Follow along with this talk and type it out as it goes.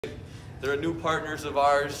They're new partners of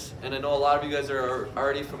ours, and I know a lot of you guys are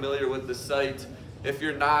already familiar with the site. If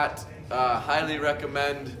you're not, highly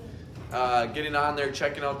recommend getting on there,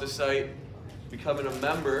 checking out the site, becoming a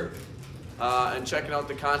member, and checking out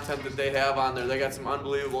the content that they have on there. They got some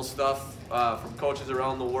unbelievable stuff from coaches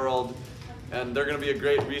around the world, and they're going to be a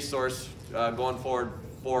great resource going forward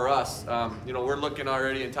for us. You know, we're looking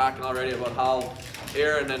already and talking already about how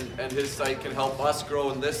Aaron and his site can help us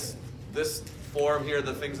grow in this forum here,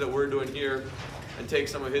 the things that we're doing here, and take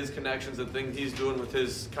some of his connections and things he's doing with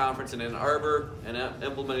his conference in Ann Arbor and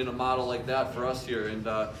implementing a model like that for us here. And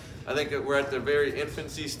I think that we're at the very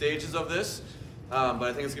infancy stages of this, but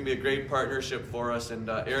I think it's going to be a great partnership for us. And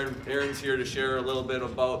Aaron's here to share a little bit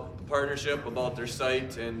about the partnership, about their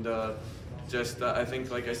site, and I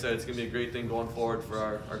think, like I said, it's going to be a great thing going forward for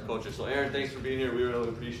our coaches. So Aaron, thanks for being here. We really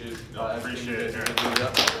appreciate it. Appreciate it, Aaron. Thanks very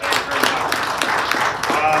much.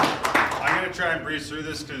 I'm going to try and breeze through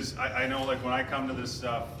this because I know, like, when I come to this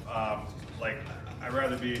stuff, like, I'd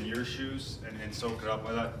rather be in your shoes and soak it up.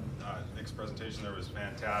 I thought Nick's presentation there was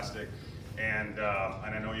fantastic. And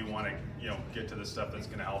I know you want to, get to the stuff that's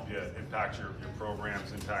going to help you impact your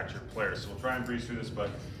programs, impact your players. So we'll try and breeze through this.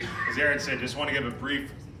 But as Aaron said, just want to give a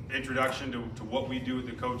brief introduction to what we do at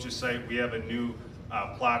the coaches site. We have a new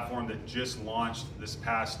platform that just launched this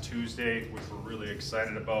past Tuesday, which we're really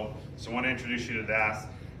excited about. So I want to introduce you to that.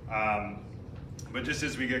 But just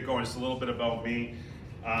as we get going, just a little bit about me.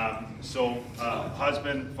 Husband,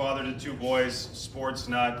 father to 2 boys, sports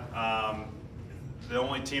nut. The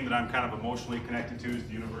only team that I'm kind of emotionally connected to is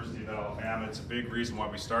the University of Alabama. It's a big reason why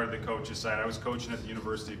we started the coaches site. I was coaching at the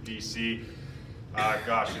University of BC.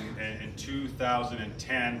 In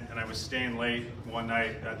 2010, and I was staying late one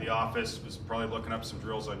night at the office, was probably looking up some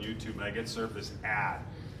drills on YouTube, and I get served this ad.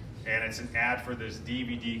 And it's an ad for this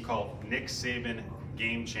DVD called Nick Saban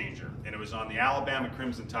Game Changer. And it was on the Alabama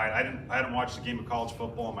Crimson Tide. I hadn't watched a game of college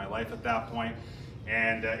football in my life at that point.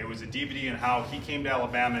 And it was a DVD on how he came to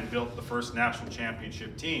Alabama and built the first national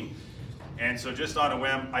championship team. And so just on a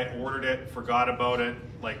whim, I ordered it, forgot about it.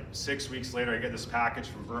 Like 6 weeks later, I get this package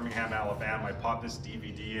from Birmingham, Alabama. I popped this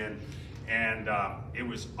DVD in, and it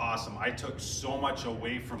was awesome. I took so much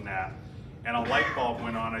away from that. And a light bulb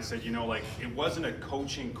went on. I said, it wasn't a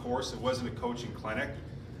coaching course, it wasn't a coaching clinic,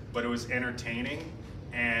 but it was entertaining.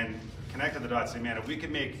 And connected the dots, say, man, if we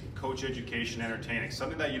could make coach education entertaining,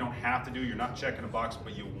 something that you don't have to do, you're not checking a box,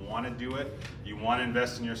 but you want to do it, you want to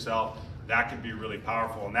invest in yourself, that could be really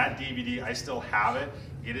powerful. And that DVD, I still have it.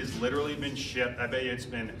 It has literally been shipped. I bet you it's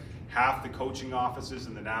been half the coaching offices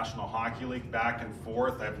in the National Hockey League back and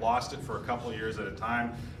forth. I've lost it for a couple of years at a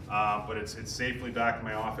time, but it's safely back in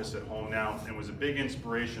my office at home now, and was a big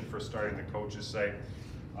inspiration for starting the coaches site.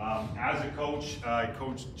 As a coach, I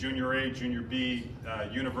coached junior A, junior B,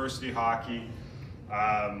 university hockey,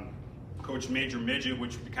 coach major midget,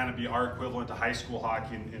 which would kind of be our equivalent to high school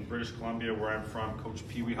hockey in British Columbia, where I'm from, coach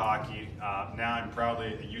Pee Wee hockey. Now I'm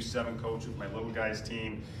proudly a U7 coach with my little guys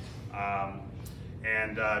team. Beyond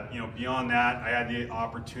that, I had the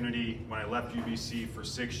opportunity when I left UBC for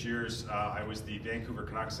 6 years. I was the Vancouver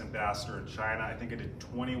Canucks ambassador in China. I think I did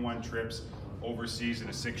 21 trips overseas in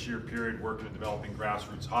a 6-year period working at developing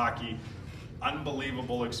grassroots hockey.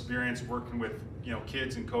 Unbelievable experience working with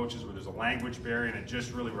kids and coaches where there's a language barrier, and it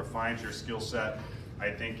just really refines your skill set,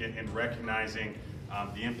 I think, in recognizing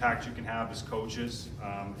the impact you can have as coaches,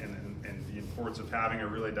 and the importance of having a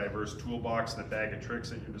really diverse toolbox and a bag of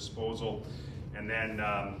tricks at your disposal. And then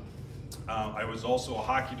I was also a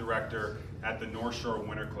hockey director at the North Shore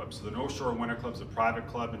Winter Club. So the North Shore Winter Club is a private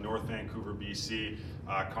club in North Vancouver, BC.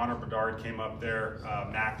 Connor Bedard came up there.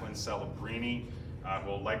 Macklin Celebrini,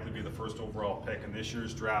 will likely be the first overall pick in this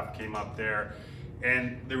year's draft, came up there.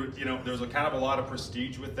 And there was a kind of a lot of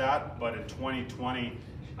prestige with that. But in 2020,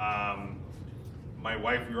 my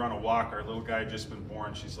wife, we were on a walk. Our little guy had just been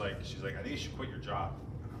born. She's like, I think you should quit your job.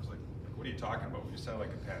 And I was like, what are you talking about? We just had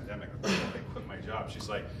like a pandemic. I quit my job. She's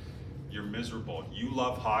like, you're miserable. You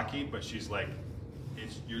love hockey, but she's like,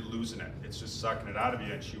 you're losing it. It's just sucking it out of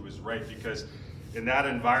you. And she was right, because in that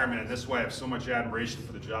environment, and this is why I have so much admiration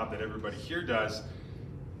for the job that everybody here does,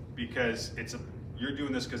 because you're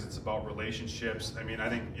doing this because it's about relationships. I mean, I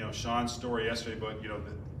think Sean's story yesterday about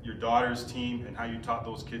your daughter's team and how you taught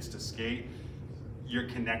those kids to skate. You're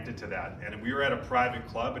connected to that. And we were at a private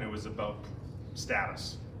club, and it was about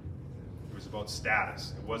status. It was about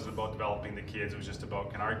status. It wasn't about developing the kids. It was just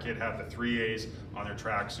about, can our kid have the 3 A's on their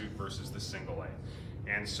tracksuit versus the single A?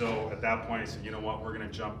 And so at that point, I said, you know what, we're going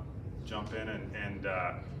to jump in and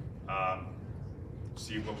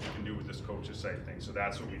see what we can do with this coaches site thing. So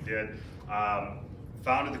that's what we did.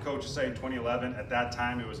 founded the coaches site in 2011. At that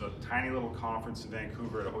time, it was a tiny little conference in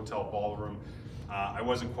Vancouver at a hotel ballroom. I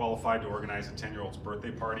wasn't qualified to organize a 10-year-old's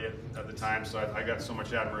birthday party at the time, so I got so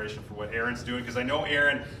much admiration for what Aaron's doing, because I know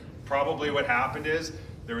Aaron, probably what happened is,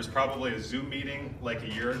 there was probably a Zoom meeting like a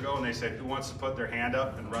year ago, and they said, who wants to put their hand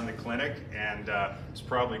up and run the clinic? And it's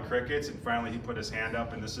probably crickets, and finally he put his hand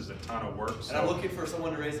up, and this is a ton of work. So. And I'm looking for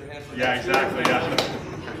someone to raise their hand for yeah, exactly, yeah.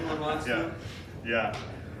 Anyone wants to? Yeah.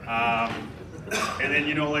 And then,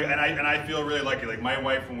 you know, like, and I feel really lucky. Like my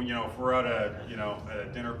wife, when you know, if we're at a, you know, at a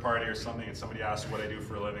dinner party or something, and somebody asks what I do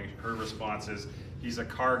for a living, her response is, he's a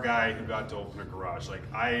car guy who got to open a garage. Like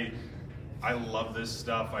I love this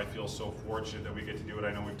stuff. I feel so fortunate that we get to do it.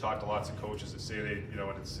 I know we've talked to lots of coaches that say they, you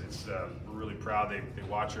know, and we're really proud. They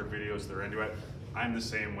watch our videos, they're into it. I'm the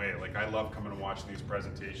same way. Like I love coming and watching these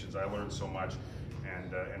presentations. I learn so much,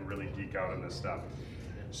 and really geek out on this stuff.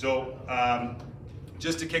 So.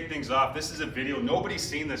 Just to kick things off, this is a video. Nobody's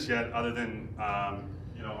seen this yet other than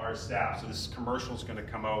you know, our staff. So this commercial is going to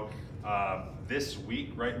come out this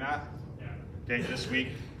week, right, Matt? Yeah. Okay, this week.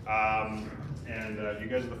 And you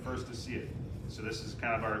guys are the first to see it. So this is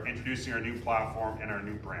kind of our introducing our new platform and our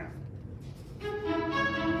new brand.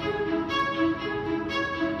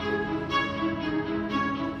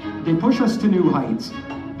 They push us to new heights.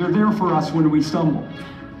 They're there for us when we stumble.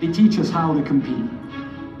 They teach us how to compete.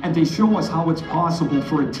 And they show us how it's possible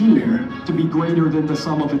for a team to be greater than the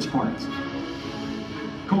sum of its parts.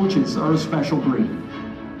 Coaches are a special breed.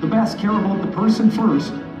 The best care about the person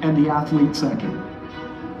first and the athlete second.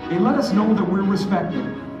 They let us know that we're respected,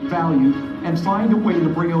 valued, and find a way to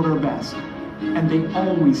bring out our best. And they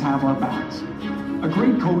always have our backs. A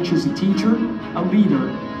great coach is a teacher, a leader,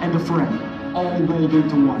 and a friend, all rolled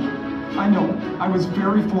into one. I know, I was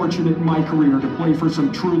very fortunate in my career to play for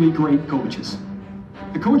some truly great coaches.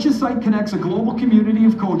 The Coaches Site connects a global community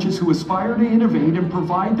of coaches who aspire to innovate and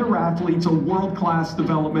provide their athletes a world-class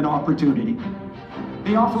development opportunity.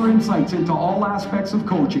 They offer insights into all aspects of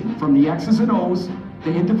coaching, from the X's and O's,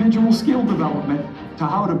 to individual skill development, to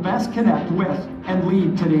how to best connect with and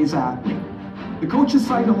lead today's athlete. The Coaches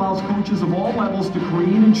Site allows coaches of all levels to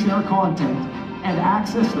create and share content and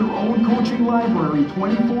access their own coaching library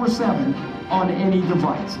 24/7 on any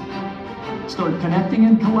device. Start connecting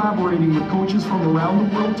and collaborating with coaches from around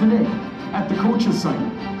the world today at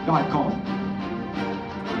thecoachessite.com.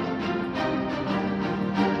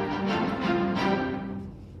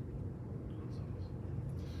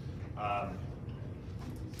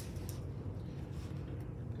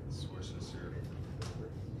 Switch this here.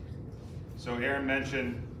 So Aaron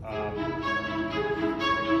mentioned, Oh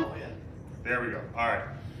yeah. there we go. All right.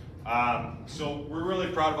 So we're really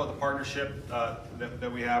proud about the partnership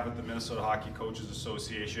that we have with the Minnesota Hockey Coaches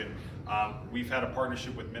Association. We've had a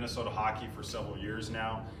partnership with Minnesota Hockey for several years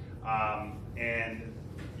now. And,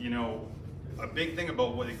 you know, a big thing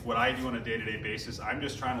about what I do on a day-to-day basis, I'm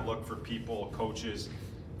just trying to look for people, coaches,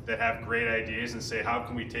 that have great ideas and say, how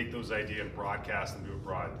can we take those ideas and broadcast them to a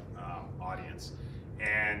broad audience?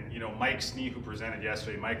 And, you know, Mike Snee, who presented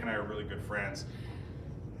yesterday, Mike and I are really good friends.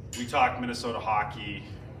 We talk Minnesota hockey,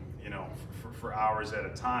 you know, for hours at a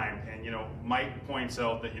time. And, you know, Mike points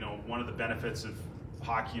out that, you know, one of the benefits of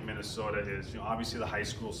hockey in Minnesota is, you know, obviously the high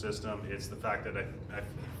school system. It's the fact that I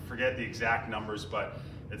forget the exact numbers, but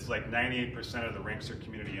it's like 98% of the rinks are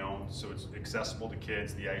community owned, so it's accessible to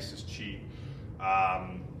kids. The ice is cheap.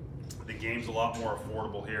 The game's a lot more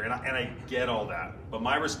affordable here, and I get all that. But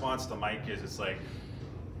my response to Mike is, it's like,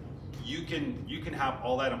 you can have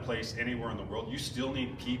all that in place anywhere in the world. You still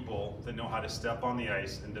need people that know how to step on the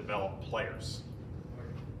ice and develop players.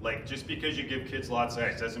 Like, just because you give kids lots of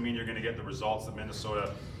ice doesn't mean you're going to get the results that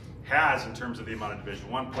Minnesota has in terms of the amount of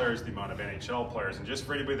Division I players, the amount of NHL players. And just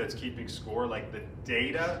for anybody that's keeping score, like, the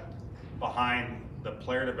data behind the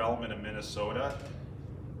player development in Minnesota,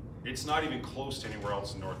 it's not even close to anywhere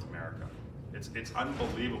else in North America. It's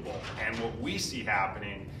unbelievable. And what we see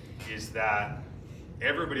happening is that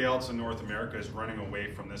everybody else in North America is running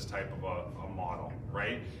away from this type of a model,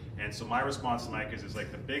 right? And so my response to Mike is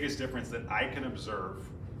like, the biggest difference that I can observe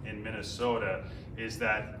in Minnesota is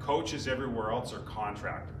that coaches everywhere else are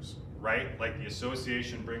contractors, right? Like, the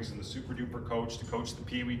association brings in the super duper coach to coach the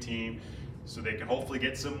Pee Wee team so they can hopefully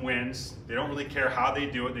get some wins. They don't really care how they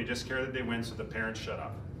do it, they just care that they win, so the parents shut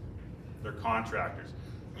up. They're contractors.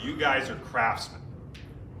 You guys are craftsmen.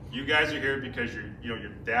 You guys are here because your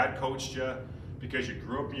dad coached you, because you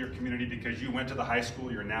grew up in your community, because you went to the high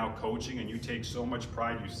school you're now coaching, and you take so much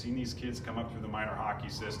pride. You've seen these kids come up through the minor hockey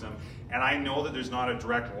system. And I know that there's not a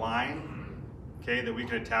direct line, okay, that we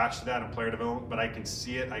can attach to that in player development, but I can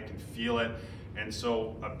see it, I can feel it. And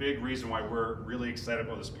so a big reason why we're really excited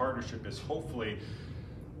about this partnership is hopefully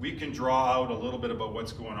we can draw out a little bit about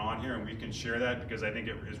what's going on here, and we can share that, because I think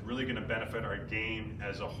it is really going to benefit our game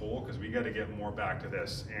as a whole, because we got to get more back to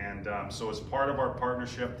this. And so as part of our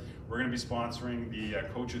partnership, we're going to be sponsoring the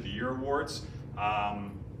Coach of the Year Awards.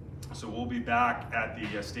 So we'll be back at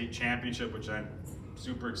the state championship, which I'm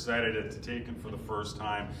super excited to take in for the first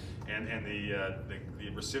time, and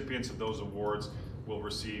the recipients of those awards will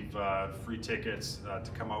receive free tickets to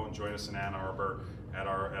come out and join us in Ann Arbor at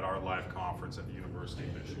our live conference at the University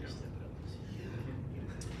of Michigan.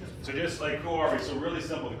 So just like, who are we? So really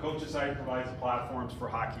simple. The Coaches Site provides platforms for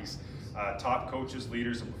hockey's top coaches,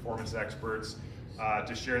 leaders, and performance experts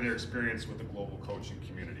to share their experience with the global coaching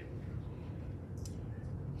community.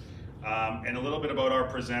 And a little bit about our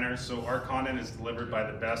presenters. So our content is delivered by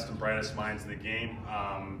the best and brightest minds in the game,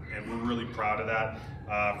 and we're really proud of that.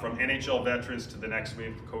 From NHL veterans to the next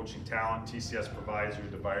wave of coaching talent, TCS provides you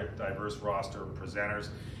a diverse roster of presenters.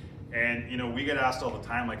 And you know, we get asked all the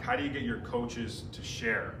time, like, how do you get your coaches to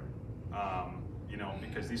share? You know,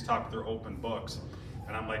 because these they're open books.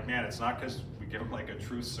 And I'm like, man, it's not because we give them like a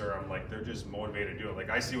truth serum. Like, they're just motivated to do it. Like,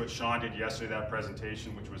 I see what Sean did yesterday, that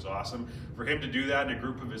presentation, which was awesome. For him to do that in a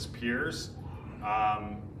group of his peers,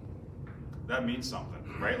 that means something,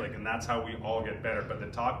 right? Like, and that's how we all get better. But the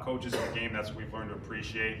top coaches in the game, that's what we've learned to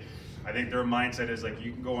appreciate. I think their mindset is like,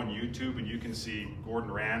 you can go on YouTube and you can see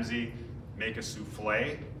Gordon Ramsay make a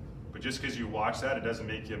souffle, but just because you watch that, it doesn't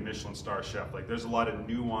make you a Michelin star chef. Like, there's a lot of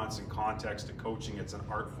nuance and context to coaching. It's an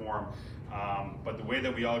art form. But the way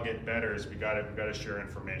that we all get better is we got to share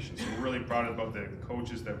information. So we're really proud about the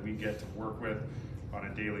coaches that we get to work with on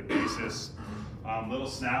a daily basis. Little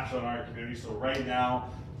snapshot on our community. So right now,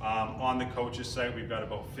 on the Coaches Site, we've got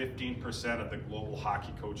about 15% of the global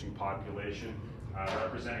hockey coaching population,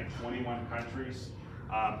 representing 21 countries.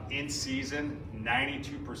 In season,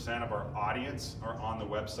 92% of our audience are on the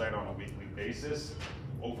website on a weekly basis.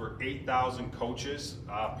 Over 8,000 coaches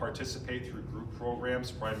participate through group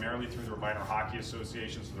programs, primarily through their minor hockey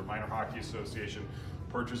association. So their minor hockey association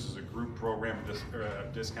purchases a group program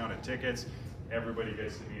of discounted tickets. Everybody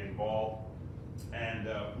gets to be involved. And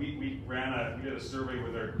we did a survey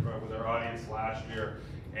with our audience last year,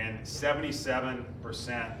 and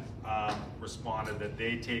 77% responded that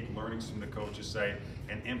they take learnings from the Coaches Site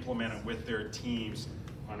and implement it with their teams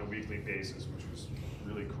on a weekly basis, which was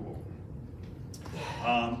really cool.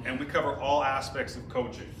 And we cover all aspects of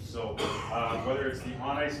coaching. So whether it's the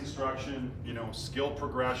on-ice instruction, you know, skill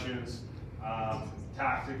progressions,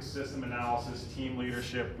 tactics, system analysis, team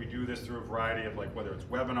leadership. We do this through a variety of, like, whether it's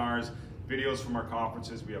webinars, videos from our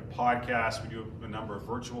conferences, we have podcasts, we do a number of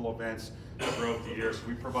virtual events throughout the year. So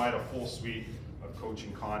we provide a full suite of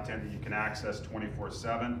coaching content that you can access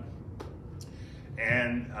 24/7.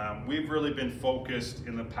 And we've really been focused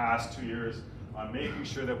in the past 2 years on making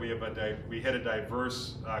sure that we hit a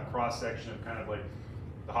diverse cross-section of kind of like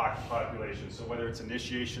the hockey population. So whether it's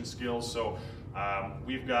initiation skills, so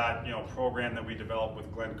we've got, you know, a program that we developed with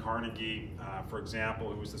Glenn Carnegie, for example,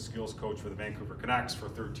 who was the skills coach for the Vancouver Canucks for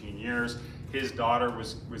 13 years. His daughter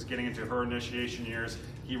was getting into her initiation years.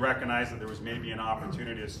 He recognized that there was maybe an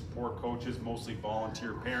opportunity to support coaches, mostly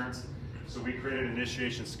volunteer parents. So we created an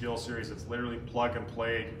initiation skills series that's literally plug and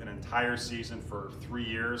play an entire season for 3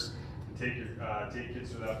 years. Take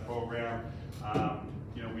kids through that program.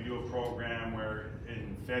 You know, we do a program where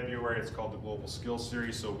in February it's called the Global Skills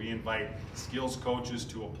Series. So we invite skills coaches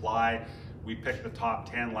to apply. We picked the top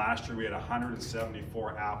 10 last year. We had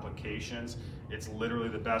 174 applications. It's literally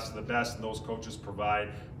the best of the best, and those coaches provide.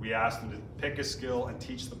 We asked them to pick a skill and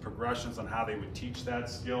teach the progressions on how they would teach that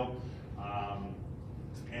skill.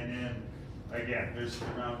 And then again, there's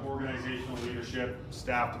around organizational leadership,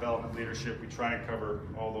 staff development leadership. We try and cover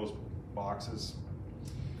all those boxes.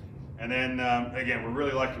 And then again, we're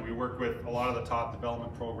really lucky. We work with a lot of the top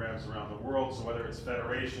development programs around the world. So whether it's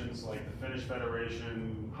federations like the Finnish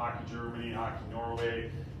Federation, Hockey Germany, Hockey Norway,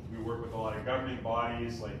 we work with a lot of governing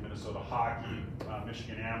bodies like Minnesota Hockey,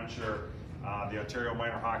 Michigan Amateur, the Ontario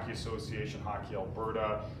Minor Hockey Association, Hockey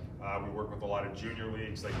Alberta. We work with a lot of junior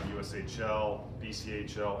leagues like the USHL,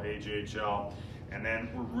 BCHL, AJHL. And then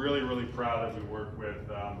we're really, really proud that we work with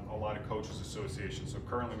a lot of coaches associations. So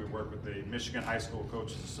currently we work with the Michigan High School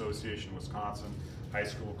Coaches Association, Wisconsin High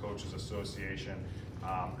School Coaches Association,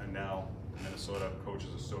 and now Minnesota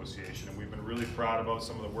Coaches Association. And we've been really proud about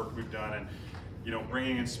some of the work we've done, and, you know,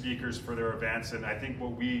 bringing in speakers for their events. And I think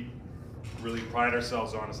what we really pride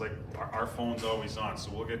ourselves on is, like, our phone's always on.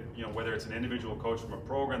 So we'll get, you know, whether it's an individual coach from a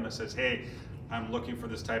program that says, hey, I'm looking for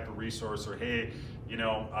this type of resource, or hey, you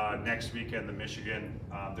know, next weekend the Michigan,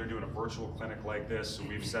 they're doing a virtual clinic like this, so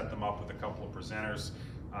we've set them up with a couple of presenters.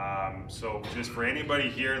 So just for anybody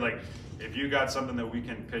here, like if you got something that we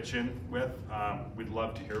can pitch in with, we'd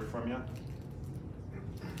love to hear from you.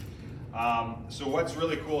 So what's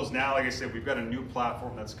really cool is now, like I said, we've got a new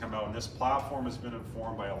platform that's come out, and this platform has been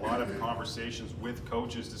informed by a lot of conversations with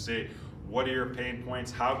coaches to say, what are your pain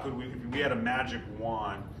points? How could we, if we had a magic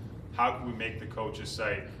wand, how could we make the coaches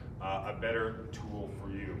site a better tool for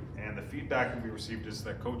you? And the feedback that we received is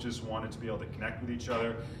that coaches wanted to be able to connect with each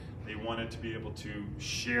other. They wanted to be able to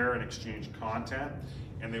share and exchange content,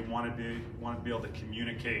 and they wanted to be able to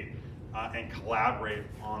communicate and collaborate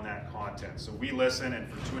on that content. So we listen,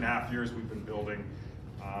 and for 2.5 years we've been building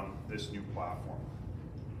this new platform.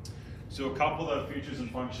 So a couple of features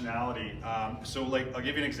and functionality. So like, I'll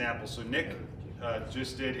give you an example. So Nick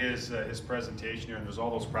just did his presentation here, and there's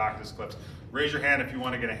all those practice clips. Raise your hand if you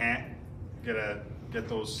want to get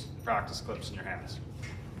those practice clips in your hands.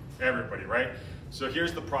 Everybody, right? So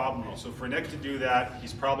here's the problem though. So for Nick to do that,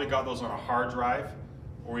 he's probably got those on a hard drive,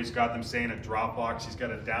 or he's got them, say, in a Dropbox. He's got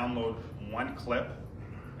to download one clip,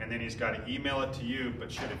 and then he's got to email it to you.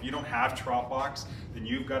 But shit, if you don't have Dropbox, then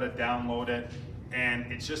you've got to download it,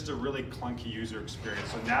 and it's just a really clunky user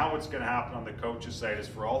experience. So now what's going to happen on the coaches site is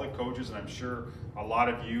for all the coaches, and I'm sure a lot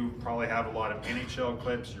of you probably have a lot of NHL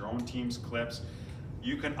clips, your own team's clips,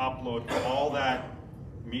 you can upload all that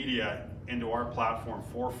media into our platform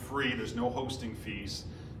for free. There's no hosting fees,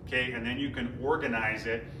 okay? And then you can organize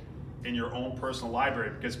it in your own personal library,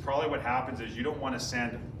 because probably what happens is you don't want to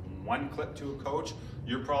send one clip to a coach.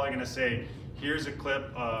 You're probably going to say, here's a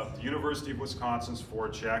clip of the University of Wisconsin's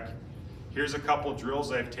forecheck. Here's a couple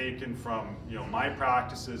drills I've taken from my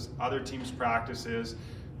practices, other teams' practices,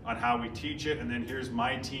 on how we teach it, and then here's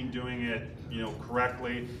my team doing it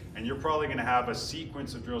correctly. And you're probably going to have a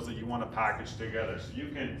sequence of drills that you want to package together. So you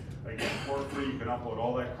can, again, for free, you can upload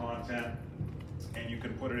all that content, and you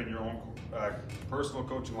can put it in your own personal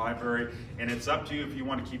coaching library. And it's up to you if you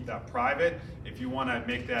want to keep that private, if you want to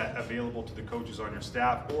make that available to the coaches on your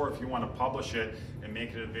staff, or if you want to publish it and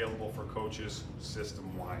make it available for coaches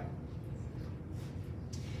system-wide.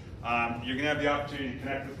 You're going to have the opportunity to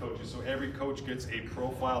connect with coaches. So every coach gets a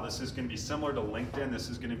profile. This is going to be similar to LinkedIn. This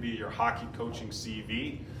is going to be your hockey coaching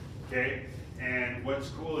CV. Okay? And what's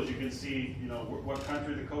cool is you can see, what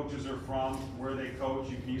country the coaches are from, where they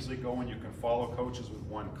coach. You can easily go and you can follow coaches with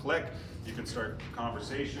one click. You can start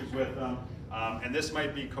conversations with them. And this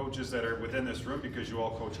might be coaches that are within this room because you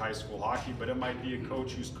all coach high school hockey, but it might be a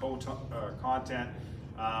coach whose content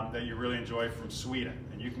that you really enjoy from Sweden.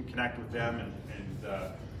 And you can connect with them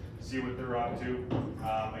and see what they're up to.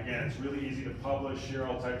 Again, it's really easy to publish, share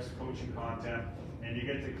all types of coaching content, and you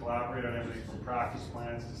get to collaborate on everything from practice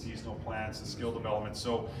plans to seasonal plans to skill development.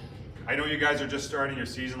 So I know you guys are just starting your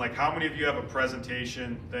season. Like, how many of you have a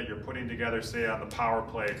presentation that you're putting together, say, on the power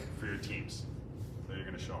play for your teams that you're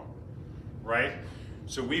going to show them, right?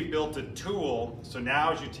 So we've built a tool. So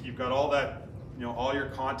now as you've got all that, all your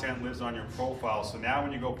content lives on your profile. So now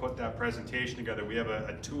when you go put that presentation together, we have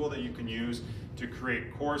a tool that you can use to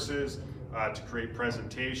create courses, to create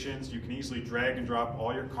presentations. You can easily drag and drop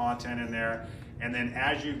all your content in there. And then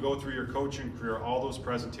as you go through your coaching career, all those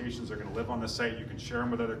presentations are going to live on the site. You can share them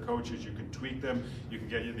with other coaches. You can tweak them. You can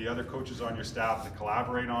get the other coaches on your staff to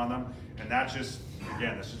collaborate on them. And that's just,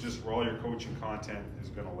 again, this is just where all your coaching content is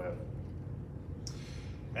going to live.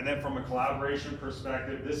 And then from a collaboration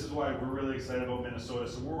perspective, this is why we're really excited about Minnesota.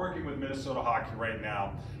 So we're working with Minnesota Hockey right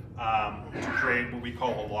now to create what we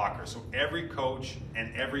call a locker. So every coach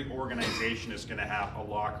and every organization is going to have a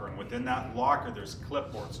locker, and within that locker there's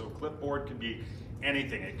clipboard. So clipboard could be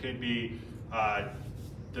anything. It could be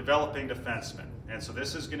developing defensemen. And so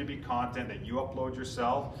this is going to be content that you upload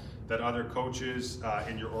yourself, that other coaches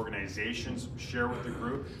in your organizations share with the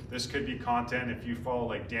group. This could be content if you follow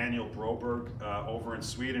like Daniel Broberg over in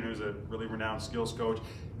Sweden, who's a really renowned skills coach.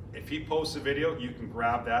 If he posts a video, you can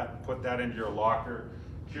grab that, put that into your locker,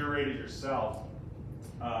 curate it yourself.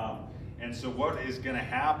 And so what is going to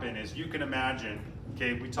happen is, you can imagine,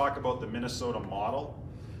 okay, we talk about the Minnesota model,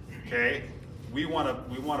 okay, we want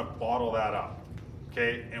to bottle that up.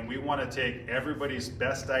 Okay, and we want to take everybody's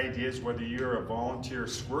best ideas, whether you're a volunteer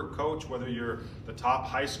squirt coach, whether you're the top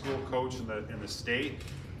high school coach in the state.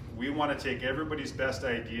 We want to take everybody's best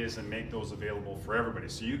ideas and make those available for everybody.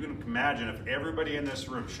 So you can imagine if everybody in this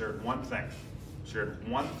room shared one thing,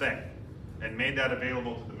 and made that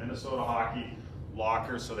available to the Minnesota Hockey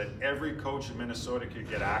locker so that every coach in Minnesota could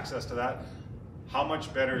get access to that, how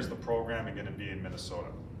much better is the programming going to be in Minnesota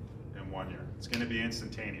in 1 year? It's going to be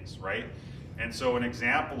instantaneous, right? And so an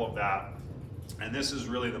example of that, and this is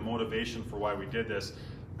really the motivation for why we did this,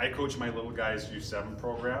 I coach my little guys U7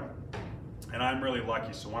 program, And I'm really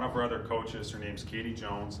lucky. So one of our other coaches, her name's Katie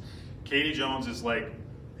Jones. Katie Jones is like,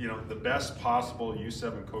 you know, the best possible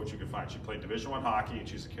U7 coach you can find. She played Division I hockey and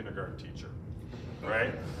she's a kindergarten teacher,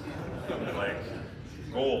 right? Like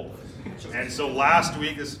gold. And so last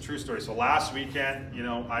week, this is a true story. So last weekend, you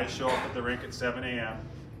know, I show up at the rink at 7 a.m.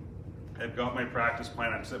 I've got my practice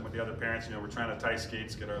plan. I'm sitting with the other parents. You know, we're trying to tie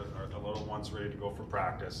skates, get our little ones ready to go for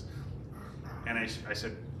practice. And I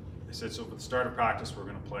said, so at the start of practice, we're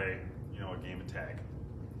going to play, you know, a game of tag.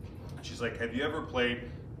 And she's like, have you ever played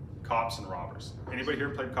cops and robbers? Anybody here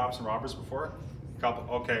played cops and robbers before?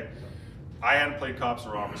 Couple, okay. I hadn't played cops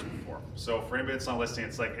and robbers before. So for anybody that's not listening,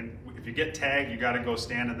 it's like, if you get tagged, you got to go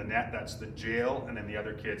stand in the net. That's the jail, and then the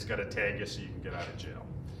other kid's got to tag you so you can get out of jail.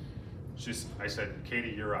 I said,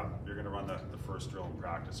 Katie, you're up. You're going to run the first drill in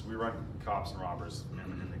practice. We run cops and robbers,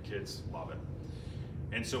 and the kids love it.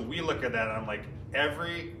 And so we look at that, and I'm like,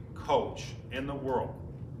 every coach in the world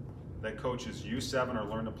that coaches U7 or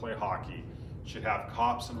learn to play hockey should have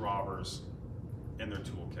cops and robbers in their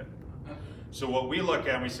toolkit. So what we look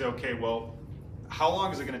at, and we say, okay, well, how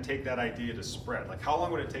long is it going to take that idea to spread? Like, how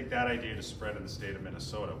long would it take that idea to spread in the state of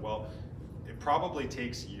Minnesota? Well, it probably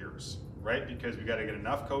takes years, right? Because we got to get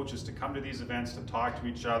enough coaches to come to these events, to talk to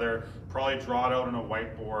each other, probably draw it out on a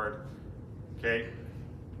whiteboard, okay?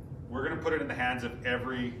 We're going to put it in the hands of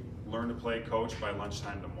every learn to play coach by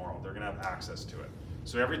lunchtime tomorrow. They're going to have access to it.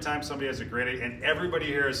 So every time somebody has a great idea, and everybody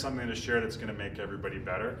here has something to share that's going to make everybody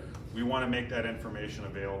better, we want to make that information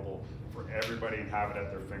available for everybody and have it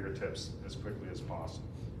at their fingertips as quickly as possible.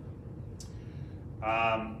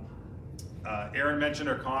 Aaron mentioned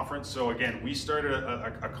our conference. So again, we started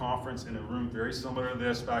a conference in a room very similar to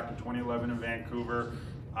this back in 2011 in Vancouver.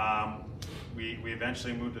 We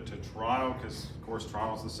eventually moved it to Toronto because, of course,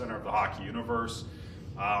 Toronto's the center of the hockey universe.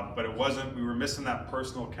 But it wasn't, we were missing that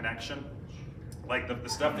personal connection. Like the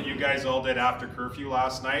stuff that you guys all did after curfew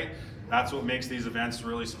last night, that's what makes these events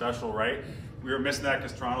really special, right? We were missing that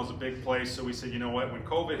because Toronto's a big place, so we said, you know what, when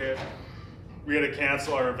COVID hit, we had to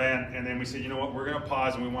cancel our event, and then we said, you know what, we're gonna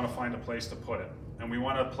pause and we wanna find a place to put it. And we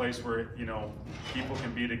want a place where, you know, people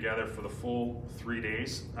can be together for the full 3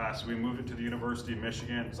 days. So we moved it to the University of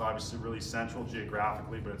Michigan. It's obviously really central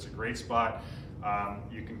geographically, but it's a great spot.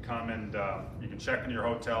 You can come and you can check in your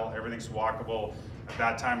hotel. Everything's walkable. At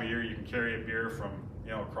that time of year, you can carry a beer from,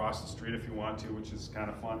 you know, across the street if you want to, which is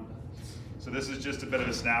kind of fun. So this is just a bit of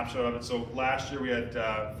a snapshot of it. So last year we had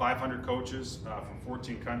 500 coaches from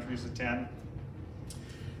 14 countries attend.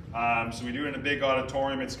 So we do it in a big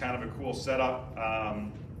auditorium. It's kind of a cool setup.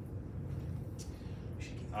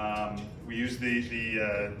 We use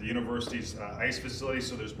the university's ice facility,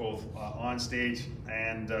 so there's both on-stage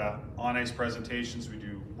and on-ice presentations. We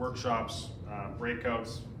do workshops,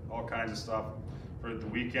 breakouts, all kinds of stuff for the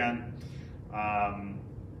weekend.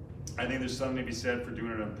 I think there's something to be said for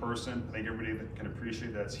doing it in person. I think everybody that can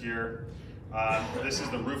appreciate that's here. This is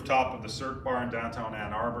the rooftop of the Cirque Bar in downtown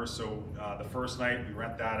Ann Arbor. So the first night we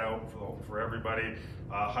rent that out for everybody.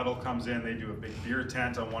 Huddle comes in, they do a big beer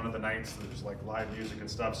tent on one of the nights. There's like live music and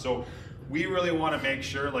stuff. So we really want to make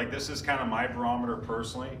sure, like this is kind of my barometer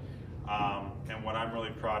personally, and what I'm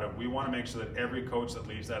really proud of. We want to make sure that every coach that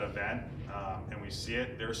leaves that event, and we see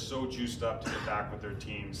it, they're so juiced up to get back with their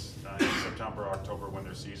teams in September, October when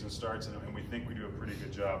their season starts, and we think we do a pretty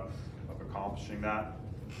good job of accomplishing that.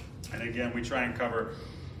 And again, we try and cover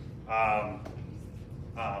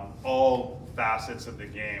all facets of the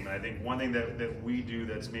game. And I think one thing that we do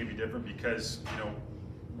that's maybe different because, you know,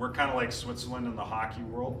 we're kind of like Switzerland in the hockey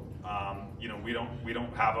world. You know, we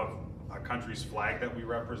don't have a country's flag that we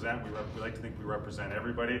represent. We like to think we represent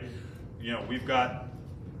everybody. You know, we've got,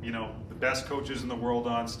 you know, the best coaches in the world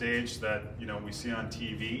on stage that, you know, we see on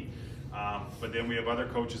TV. But then we have other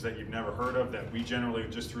coaches that you've never heard of that we generally,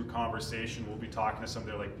 just through conversation, we'll be talking to some,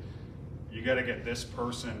 they're like, you got to get this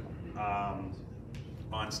person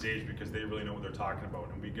on stage because they really know what they're talking about,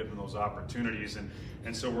 and we give them those opportunities.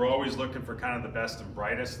 And so we're always looking for kind of the best and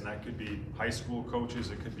brightest, and that could be high school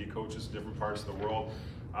coaches, it could be coaches in different parts of the world.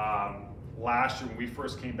 Last year when we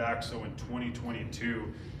first came back, so in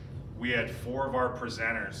 2022, we had 4 of our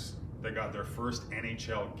presenters that got their first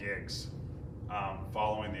NHL gigs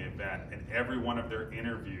following the event, and every one of their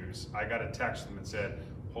interviews, I got a text from them that said,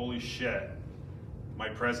 holy shit, my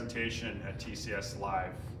presentation at TCS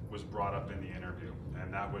Live was brought up in the interview,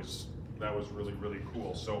 and that was really, really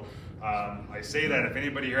cool. So I say that if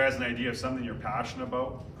anybody here has an idea of something you're passionate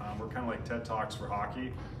about, we're kind of like TED Talks for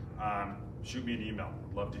hockey, shoot me an email.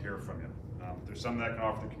 I'd love to hear from you. If there's something that can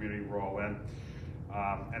offer the community, we're all in.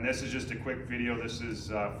 And this is just a quick video. This is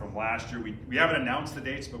from last year. We haven't announced the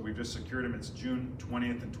dates, but we've just secured them. It's June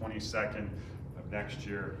 20th and 22nd of next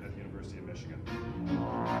year at the University of Michigan.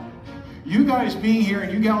 You guys being here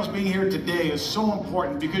and you gals being here today is so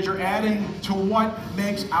important because you're adding to what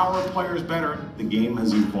makes our players better. The game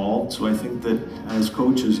has evolved, so I think that as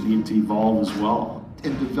coaches need to evolve as well.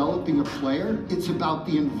 In developing a player, it's about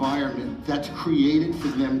the environment that's created for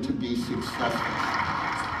them to be successful.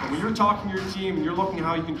 And when you're talking to your team and you're looking at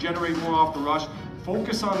how you can generate more off the rush,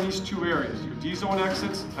 focus on these two areas, your D-zone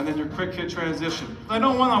exits and then your quick hit transition. I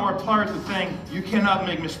don't want our players to think you cannot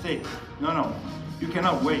make mistakes. No. You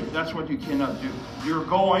cannot wait. That's what you cannot do. You're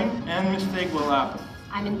going and mistake will happen.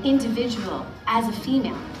 I'm an individual as a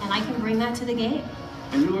female and I can bring that to the game.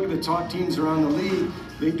 And you look at the top teams around the league,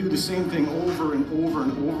 they do the same thing over and over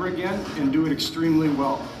and over again and do it extremely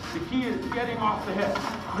well. The key is getting off the hip,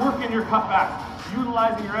 working your cutback,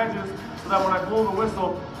 utilizing your edges so that when I blow the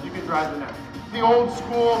whistle, you can drive the net. The old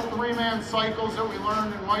school three-man cycles that we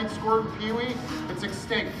learned in White Squirt and Pee Wee, it's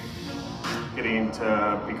extinct. Getting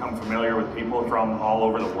to become familiar with people from all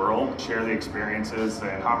over the world, share the experiences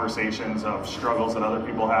and conversations of struggles that other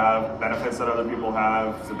people have, benefits that other people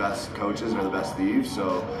have. The best coaches are the best thieves,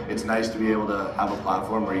 so it's nice to be able to have a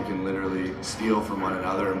platform where you can literally steal from one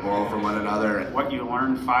another and borrow from one another. What you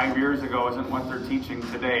learned 5 years ago isn't what they're teaching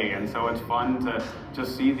today, and so it's fun to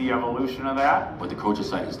see the evolution of that. What the coaches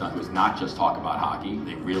side has done was not just talk about hockey.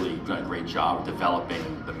 They really done a great job of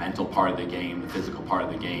developing the mental part of the game, the physical part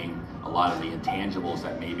of the game, a lot of the intangibles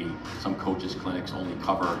that maybe some coaches' clinics only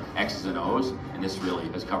cover X's and O's, and this really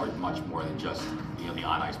has covered much more than just the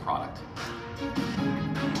on-ice product.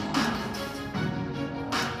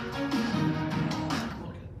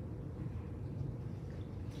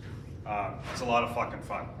 It's a lot of fucking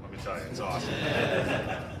fun, let me tell you, it's awesome.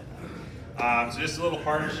 So just a little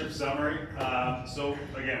partnership summary. So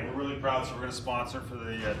again, we're really proud, so we're going to sponsor for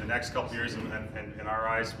the next couple years, and in our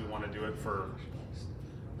eyes, we want to do it for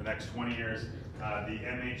the next 20 years. The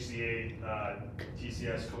MHCA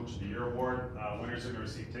TCS Coach of the Year Award. Winners are going to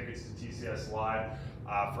receive tickets to TCS Live.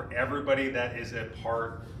 For everybody that is a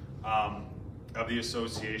part of the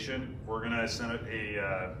association, we're going to send out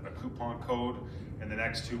a coupon code in the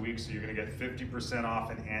next 2 weeks, so you're going to get 50%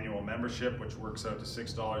 off an annual membership, which works out to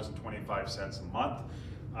 $6.25 a month.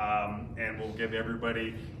 And we'll give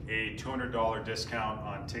everybody a $200 discount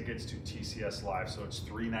on tickets to TCS Live, so it's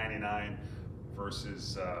 $3.99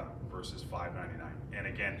 versus $5.99. And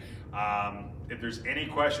again, if there's any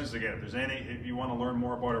questions, if you want to learn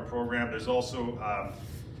more about our program, there's also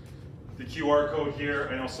the QR code here.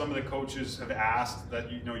 I know some of the coaches have asked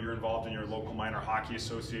that you're involved in your local minor hockey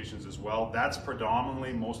associations as well. That's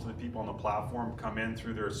predominantly most of the people on the platform come in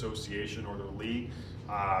through their association or their league.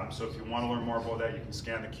 So if you want to learn more about that, you can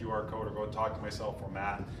scan the QR code or go talk to myself or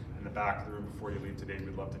Matt in the back of the room before you leave today.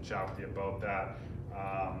 We'd love to chat with you about that.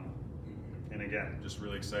 And again, just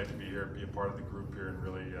really excited to be here, be a part of the group here, and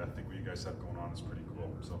really think what you guys have going on is pretty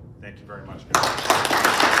cool. So thank you very much, guys.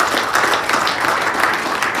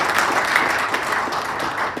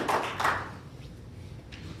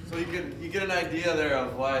 So you get an idea there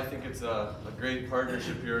of why I think it's a great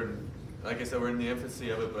partnership here. And like I said, we're in the infancy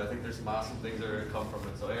of it, but I think there's some awesome things that are going to come from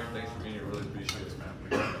it. So Aaron, thanks for being here. Really appreciate it,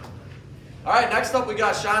 man. All right, next up we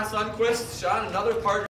got Sean Sundquist. Sean, another partner.